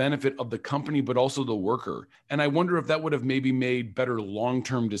for the benefit of the company, but also the worker? And I wonder if that would have maybe made better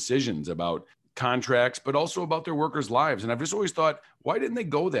long-term decisions about contracts, but also about their workers' lives. And I've just always thought, why didn't they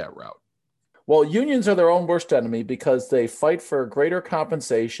go that route? Well, unions are their own worst enemy because they fight for greater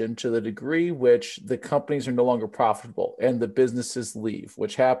compensation to the degree which the companies are no longer profitable and the businesses leave,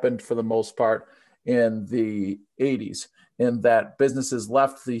 which happened for the most part in the 80s, in that businesses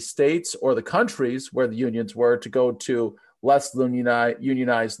left the states or the countries where the unions were to go to less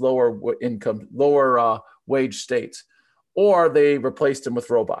unionized, lower income, lower wage states, or they replaced them with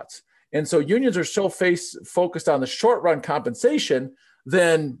robots. And so unions are so focused on the short run compensation,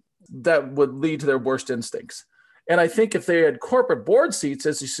 then that would lead to their worst instincts. And I think if they had corporate board seats,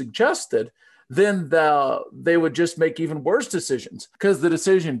 as you suggested, then they would just make even worse decisions. Because the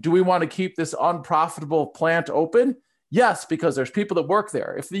decision, do we want to keep this unprofitable plant open? Yes, because there's people that work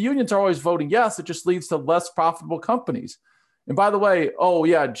there. If the unions are always voting yes, it just leads to less profitable companies. And by the way, oh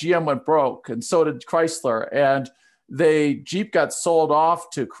yeah, GM went broke, and so did Chrysler, and Jeep got sold off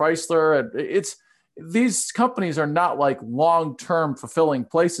to Chrysler. And these companies are not like long-term fulfilling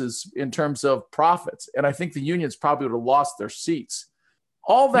places in terms of profits. And I think the unions probably would have lost their seats.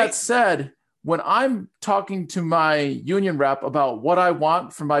 All that said, when I'm talking to my union rep about what I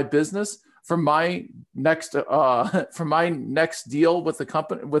want for my business, for my next deal with the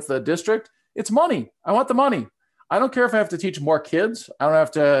company, with the district, it's money. I want the money. I don't care if I have to teach more kids. I don't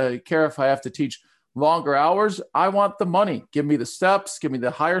have to care if I have to teach longer hours. I want the money. Give me the steps, give me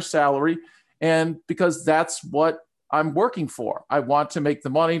the higher salary. And because that's what I'm working for. I want to make the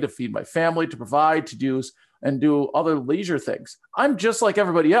money to feed my family, to provide, to do other leisure things. I'm just like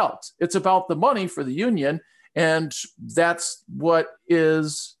everybody else. It's about the money for the union. And that's what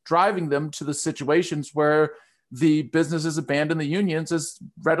is driving them to the situations where the businesses abandon the unions as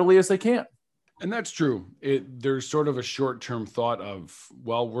readily as they can. And that's true. There's sort of a short-term thought of,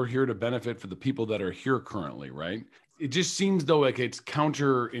 well, we're here to benefit for the people that are here currently, right? It just seems though like it's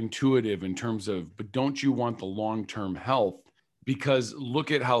counterintuitive in terms of, but don't you want the long-term health? Because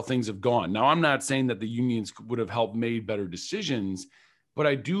look at how things have gone. Now, I'm not saying that the unions would have helped made better decisions, but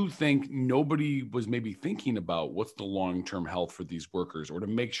I do think nobody was maybe thinking about what's the long-term health for these workers, or to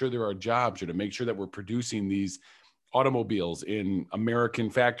make sure there are jobs, or to make sure that we're producing these automobiles in American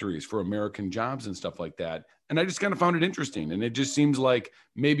factories for American jobs and stuff like that. And I just kind of found it interesting. And it just seems like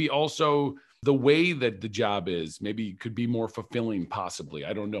maybe also the way that the job is maybe could be more fulfilling, possibly.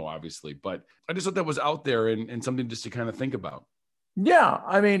 I don't know, obviously, but I just thought that was out there and something just to kind of think about. Yeah.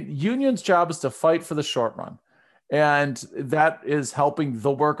 I mean, unions' job is to fight for the short run. And that is helping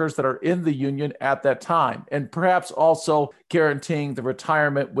the workers that are in the union at that time, and perhaps also guaranteeing the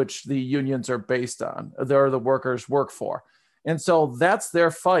retirement, which the unions are based on, the workers work for. And so that's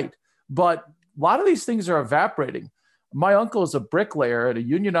their fight. But a lot of these things are evaporating. My uncle is a bricklayer at a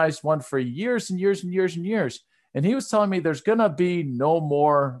unionized one for years and years and years and years. And he was telling me there's going to be no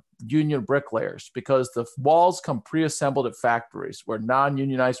more union bricklayers because the walls come pre-assembled at factories where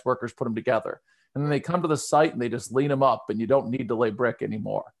non-unionized workers put them together. And then they come to the site and they just lean them up and you don't need to lay brick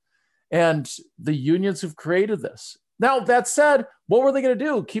anymore. And the unions have created this. Now, that said, what were they going to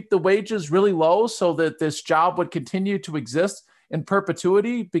do? Keep the wages really low so that this job would continue to exist in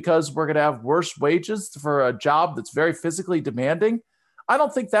perpetuity because we're going to have worse wages for a job that's very physically demanding? I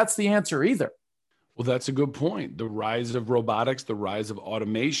don't think that's the answer either. Well, that's a good point. The rise of robotics, the rise of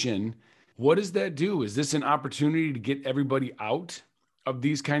automation. What does that do? Is this an opportunity to get everybody out of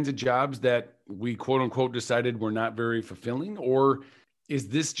these kinds of jobs that we quote unquote decided were not very fulfilling? Or is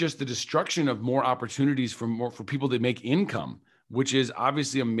this just the destruction of more opportunities for people to make income, which is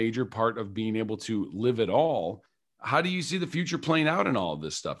obviously a major part of being able to live at all? How do you see the future playing out in all of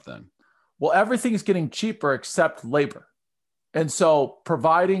this stuff then? Well, everything's getting cheaper except labor. And so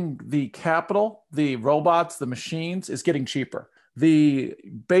providing the capital, the robots, the machines is getting cheaper. The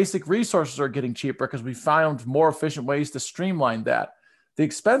basic resources are getting cheaper because we found more efficient ways to streamline that. The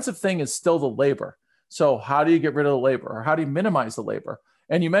expensive thing is still the labor. So how do you get rid of the labor, or how do you minimize the labor?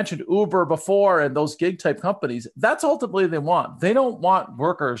 And you mentioned Uber before and those gig type companies. That's ultimately what they want. They don't want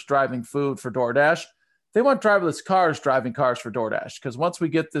workers driving food for DoorDash. They want driverless cars driving cars for DoorDash, because once we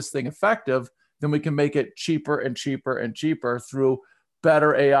get this thing effective, then we can make it cheaper and cheaper and cheaper through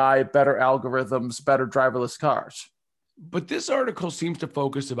better AI, better algorithms, better driverless cars. But this article seems to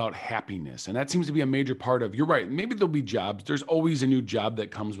focus about happiness, and that seems to be a major part of, you're right, maybe there'll be jobs. There's always a new job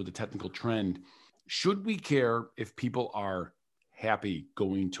that comes with a technical trend. Should we care if people are happy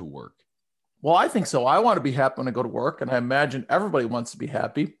going to work? Well, I think so. I want to be happy when I go to work, and I imagine everybody wants to be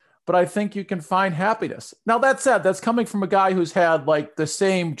happy, but I think you can find happiness. Now, that said, that's coming from a guy who's had like the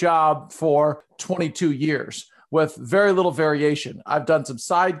same job for 22 years with very little variation. I've done some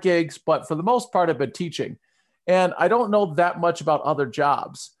side gigs, but for the most part, I've been teaching. And I don't know that much about other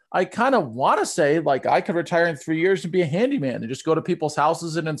jobs. I kind of want to say, like, I could retire in 3 years and be a handyman and just go to people's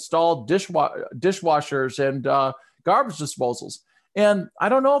houses and install dishwashers and garbage disposals. And I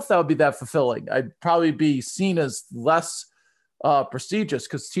don't know if that would be that fulfilling. I'd probably be seen as less prestigious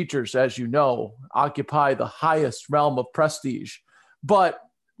because teachers, as you know, occupy the highest realm of prestige. But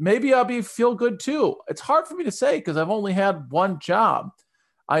maybe I'll feel good too. It's hard for me to say because I've only had one job.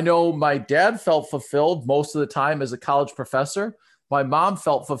 I know my dad felt fulfilled most of the time as a college professor. My mom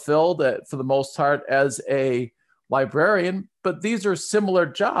felt fulfilled for the most part as a librarian, but these are similar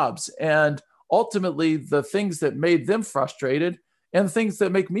jobs. And ultimately, the things that made them frustrated and the things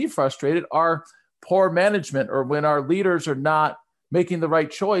that make me frustrated are poor management, or when our leaders are not making the right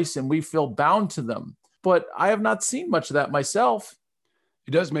choice and we feel bound to them. But I have not seen much of that myself.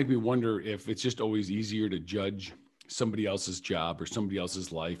 It does make me wonder if it's just always easier to judge somebody else's job or somebody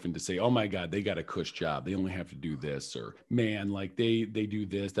else's life and to say, oh my God, they got a cush job. They only have to do this, or man, like they do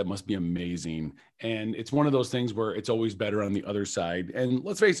this. That must be amazing. And it's one of those things where it's always better on the other side. And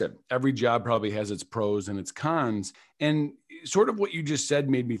let's face it, every job probably has its pros and its cons. And sort of what you just said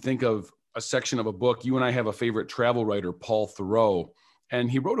made me think of a section of a book. You and I have a favorite travel writer, Paul Theroux, and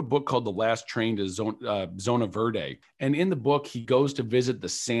he wrote a book called The Last Train to Zona Verde. And in the book, he goes to visit the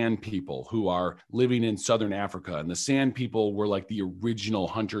Sand people who are living in Southern Africa. And the Sand people were like the original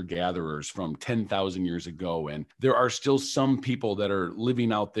hunter-gatherers from 10,000 years ago. And there are still some people that are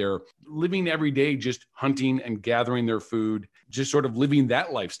living out there, living every day, just hunting and gathering their food, just sort of living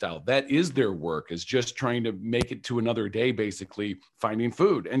that lifestyle. That is their work, is just trying to make it to another day, basically finding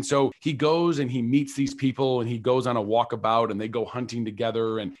food. And so he goes and he meets these people and he goes on a walkabout and they go hunting together.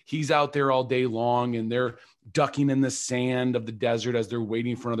 And he's out there all day long and they're ducking in the sand of the desert as they're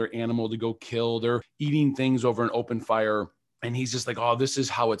waiting for another animal to go kill. They're eating things over an open fire. And he's just like, oh, this is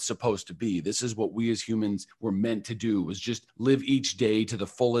how it's supposed to be. This is what we as humans were meant to do, was just live each day to the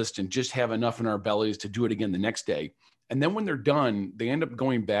fullest and just have enough in our bellies to do it again the next day. And then when they're done, they end up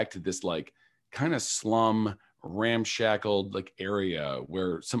going back to this like kind of slum, ramshackled like area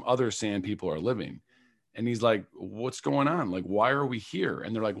where some other Sand people are living. And he's like, what's going on? Like, why are we here?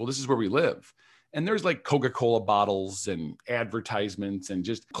 And they're like, well, this is where we live. And there's like Coca-Cola bottles and advertisements and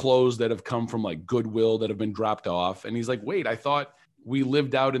just clothes that have come from like Goodwill that have been dropped off. And he's like, wait, I thought we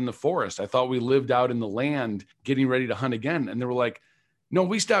lived out in the forest. I thought we lived out in the land getting ready to hunt again. And they were like, no,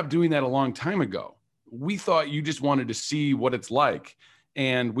 we stopped doing that a long time ago. We thought you just wanted to see what it's like.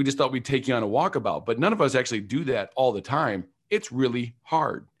 And we just thought we'd take you on a walkabout, but none of us actually do that all the time. It's really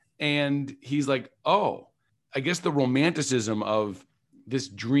hard. And he's like, oh, I guess the romanticism of this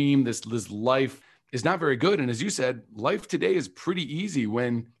dream, this life is not very good. And as you said, life today is pretty easy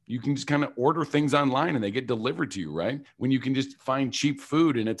when you can just kind of order things online and they get delivered to you, right? When you can just find cheap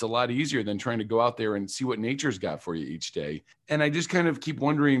food, and it's a lot easier than trying to go out there and see what nature's got for you each day. And I just kind of keep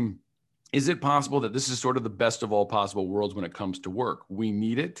wondering, is it possible that this is sort of the best of all possible worlds when it comes to work? We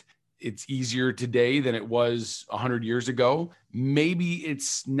need it. It's easier today than it was 100 years ago. Maybe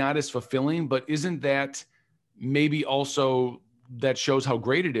it's not as fulfilling, but isn't that maybe also that shows how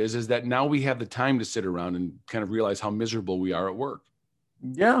great it is that now we have the time to sit around and kind of realize how miserable we are at work?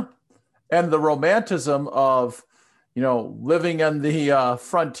 Yeah. And the romanticism of, living on the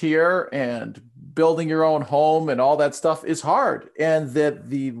frontier and building your own home and all that stuff is hard. And that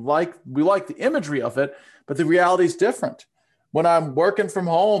we like the imagery of it, but the reality is different. When I'm working from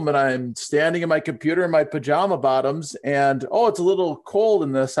home and I'm standing in my computer in my pajama bottoms and, it's a little cold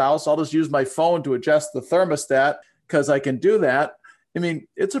in this house, I'll just use my phone to adjust the thermostat because I can do that. I mean,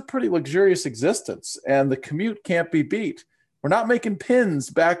 it's a pretty luxurious existence, and the commute can't be beat. We're not making pins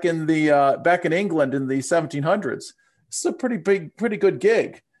back in England in the 1700s. This is a pretty good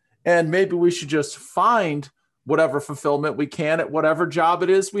gig. And maybe we should just find whatever fulfillment we can at whatever job it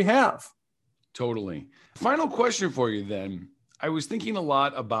is we have. Totally. Final question for you then. I was thinking a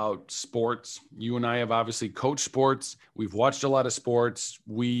lot about sports. You and I have obviously coached sports. We've watched a lot of sports.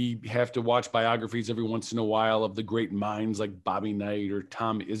 We have to watch biographies every once in a while of the great minds like Bobby Knight or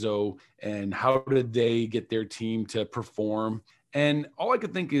Tom Izzo, and how did they get their team to perform? And all I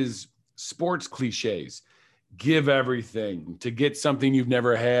could think is sports cliches. Give everything. To get something you've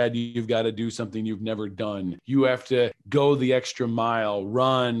never had, you've got to do something you've never done. You have to go the extra mile,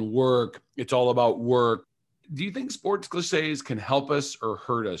 run, work. It's all about work. Do you think sports cliches can help us or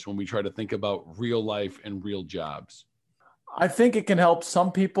hurt us when we try to think about real life and real jobs? I think it can help some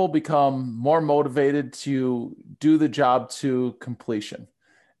people become more motivated to do the job to completion.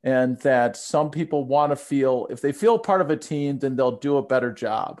 And that some people want to feel, if they feel part of a team, then they'll do a better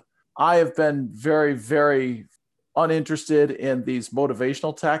job. I have been very, very uninterested in these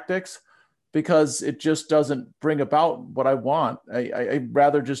motivational tactics because it just doesn't bring about what I want. I'd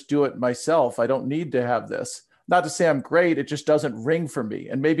rather just do it myself. I don't need to have this. Not to say I'm great, it just doesn't ring for me.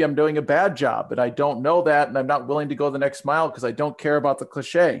 And maybe I'm doing a bad job, but I don't know that, and I'm not willing to go the next mile because I don't care about the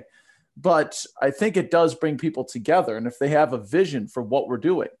cliche. But I think it does bring people together, and if they have a vision for what we're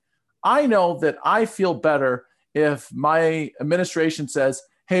doing. I know that I feel better if my administration says,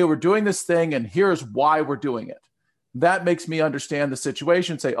 hey, we're doing this thing, and here's why we're doing it. That makes me understand the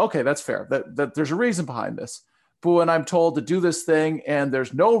situation, say, okay, that's fair, that there's a reason behind this. But when I'm told to do this thing and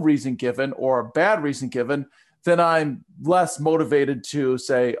there's no reason given or a bad reason given, then I'm less motivated to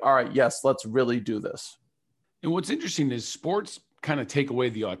say, all right, yes, let's really do this. And what's interesting is sports kind of take away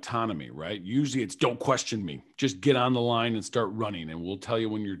the autonomy, right? Usually it's don't question me, just get on the line and start running and we'll tell you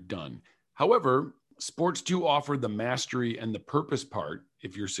when you're done. However, sports do offer the mastery and the purpose part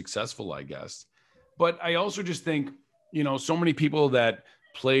if you're successful, I guess. But I also just think, so many people that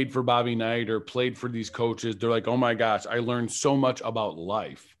played for Bobby Knight or played for these coaches, they're like, oh my gosh, I learned so much about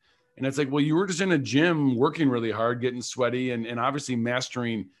life. And it's like, well, you were just in a gym working really hard, getting sweaty and obviously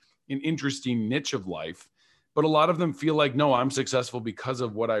mastering an interesting niche of life. But a lot of them feel like, no, I'm successful because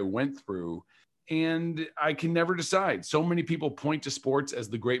of what I went through. And I can never decide. So many people point to sports as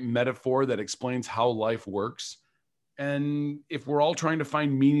the great metaphor that explains how life works. And if we're all trying to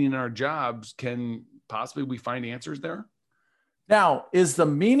find meaning in our jobs, can possibly we find answers there? Now, is the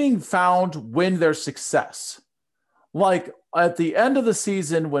meaning found when there's success? Like at the end of the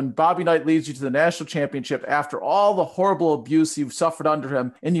season, when Bobby Knight leads you to the national championship after all the horrible abuse you've suffered under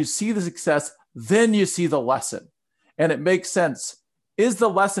him, and you see the success, then you see the lesson. And it makes sense. Is the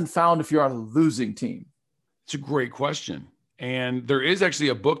lesson found if you're on a losing team? It's a great question. And there is actually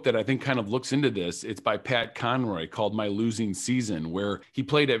a book that I think kind of looks into this. It's by Pat Conroy called My Losing Season, where he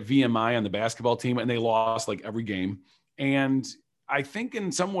played at VMI on the basketball team and they lost like every game. And I think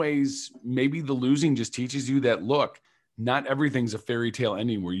in some ways, maybe the losing just teaches you that, look, not everything's a fairy tale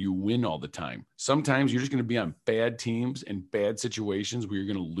ending where you win all the time. Sometimes you're just going to be on bad teams and bad situations where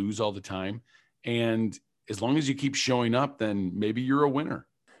you're going to lose all the time. And as long as you keep showing up, then maybe you're a winner.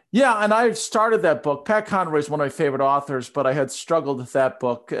 Yeah, and I started that book. Pat Conroy is one of my favorite authors, but I had struggled with that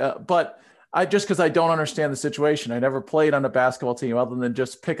book. But I just because I don't understand the situation. I never played on a basketball team other than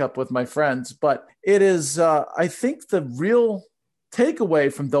just pick up with my friends. But it is, I think the real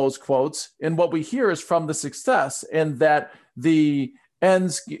takeaway from those quotes and what we hear is from the success, and that the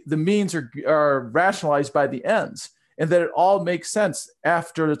means are rationalized by the ends, and that it all makes sense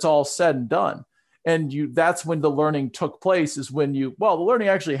after it's all said and done. And that's when the learning took place, is when the learning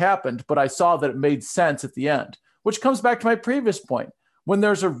actually happened, but I saw that it made sense at the end, which comes back to my previous point. When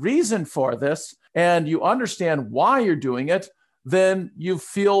there's a reason for this, and you understand why you're doing it, then you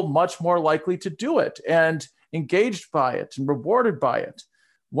feel much more likely to do it and engaged by it and rewarded by it.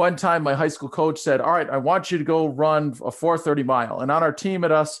 One time, my high school coach said, all right, I want you to go run a 4:30 mile. And on our team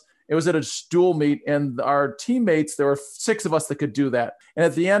it was at a dual meet, and our teammates, there were 6 of us that could do that. And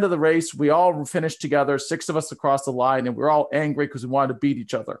at the end of the race, we all finished together, 6 of us across the line, and we were all angry because we wanted to beat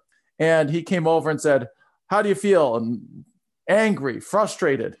each other. And he came over and said, how do you feel? And angry,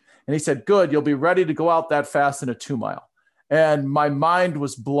 frustrated. And he said, good, you'll be ready to go out that fast in a 2-mile. And my mind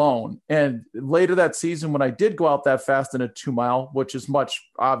was blown. And later that season, when I did go out that fast in a 2-mile, which is much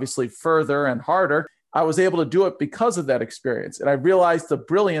obviously further and harder, I was able to do it because of that experience. And I realized the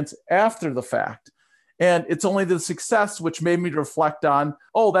brilliance after the fact. And it's only the success which made me reflect on,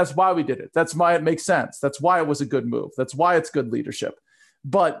 oh, that's why we did it. That's why it makes sense. That's why it was a good move. That's why it's good leadership.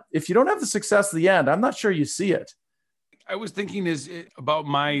 But if you don't have the success at the end, I'm not sure you see it. I was thinking about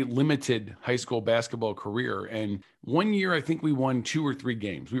my limited high school basketball career. And one year, I think we won 2 or 3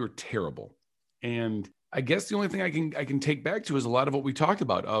 games. We were terrible. And I guess the only thing I can take back to is a lot of what we talked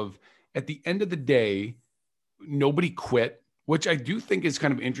about of at the end of the day, nobody quit, which I do think is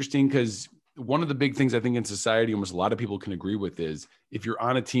kind of interesting because one of the big things I think in society, almost a lot of people can agree with is if you're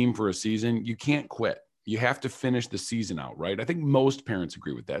on a team for a season, you can't quit. You have to finish the season out, right? I think most parents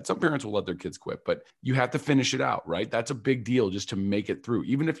agree with that. Some parents will let their kids quit, but you have to finish it out, right? That's a big deal just to make it through,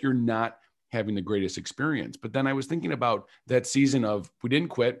 even if you're not having the greatest experience. But then I was thinking about that season of we didn't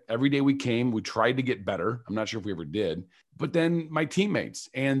quit. Every day we came, we tried to get better. I'm not sure if we ever did, but then my teammates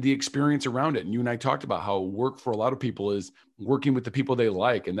and the experience around it. And you and I talked about how work for a lot of people is working with the people they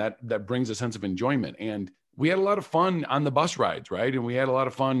like. And that brings a sense of enjoyment. And we had a lot of fun on the bus rides, right? And we had a lot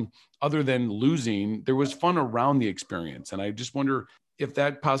of fun other than losing. There was fun around the experience. And I just wonder if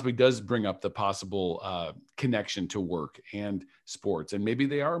that possibly does bring up the possible connection to work and sports. And maybe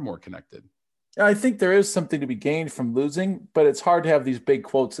they are more connected. I think there is something to be gained from losing, but it's hard to have these big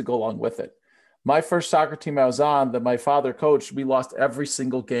quotes that go along with it. My first soccer team I was on that my father coached, we lost every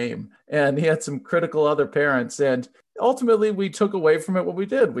single game, and he had some critical other parents. And ultimately we took away from it what we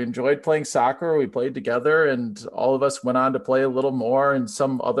did. We enjoyed playing soccer. We played together, and all of us went on to play a little more in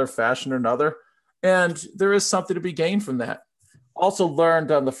some other fashion or another. And there is something to be gained from that. Also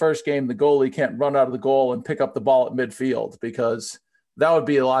learned on the first game, the goalie can't run out of the goal and pick up the ball at midfield because that would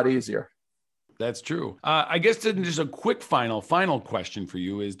be a lot easier. That's true. I guess just a quick final question for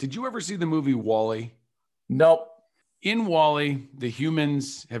you is, did you ever see the movie WALL-E? Nope. In WALL-E, the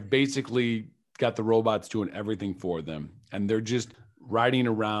humans have basically got the robots doing everything for them. And they're just riding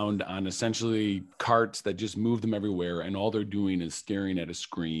around on essentially carts that just move them everywhere. And all they're doing is staring at a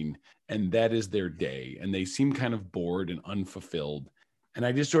screen. And that is their day. And they seem kind of bored and unfulfilled. And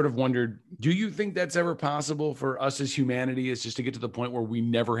I just sort of wondered, do you think that's ever possible for us as humanity, is just to get to the point where we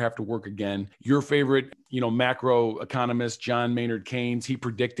never have to work again? Your favorite, macro economist, John Maynard Keynes, he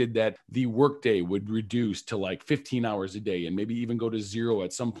predicted that the workday would reduce to like 15 hours a day and maybe even go to 0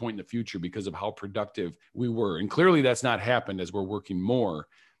 at some point in the future because of how productive we were. And clearly that's not happened as we're working more.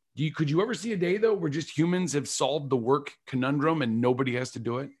 Could you ever see a day, though, where just humans have solved the work conundrum and nobody has to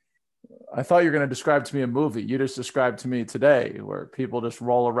do it? I thought you were going to describe to me a movie. You just described to me today where people just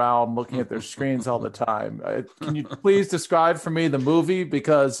roll around looking at their screens all the time. Can you please describe for me the movie?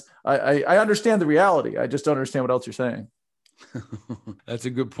 Because I understand the reality. I just don't understand what else you're saying. That's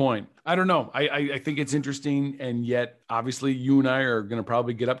a good point. I don't know. I think it's interesting. And yet, obviously, you and I are going to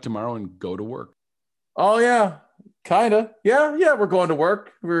probably get up tomorrow and go to work. Oh, yeah. Kind of. Yeah. We're going to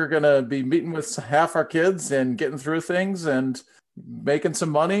work. We're going to be meeting with half our kids and getting through things and making some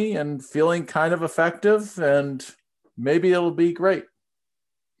money and feeling kind of effective, and maybe it'll be great.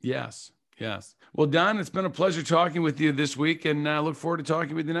 Yes. Well, Don, it's been a pleasure talking with you this week, and I look forward to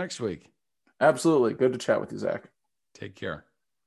talking with you next week. Absolutely. Good to chat with you, Zach. Take care.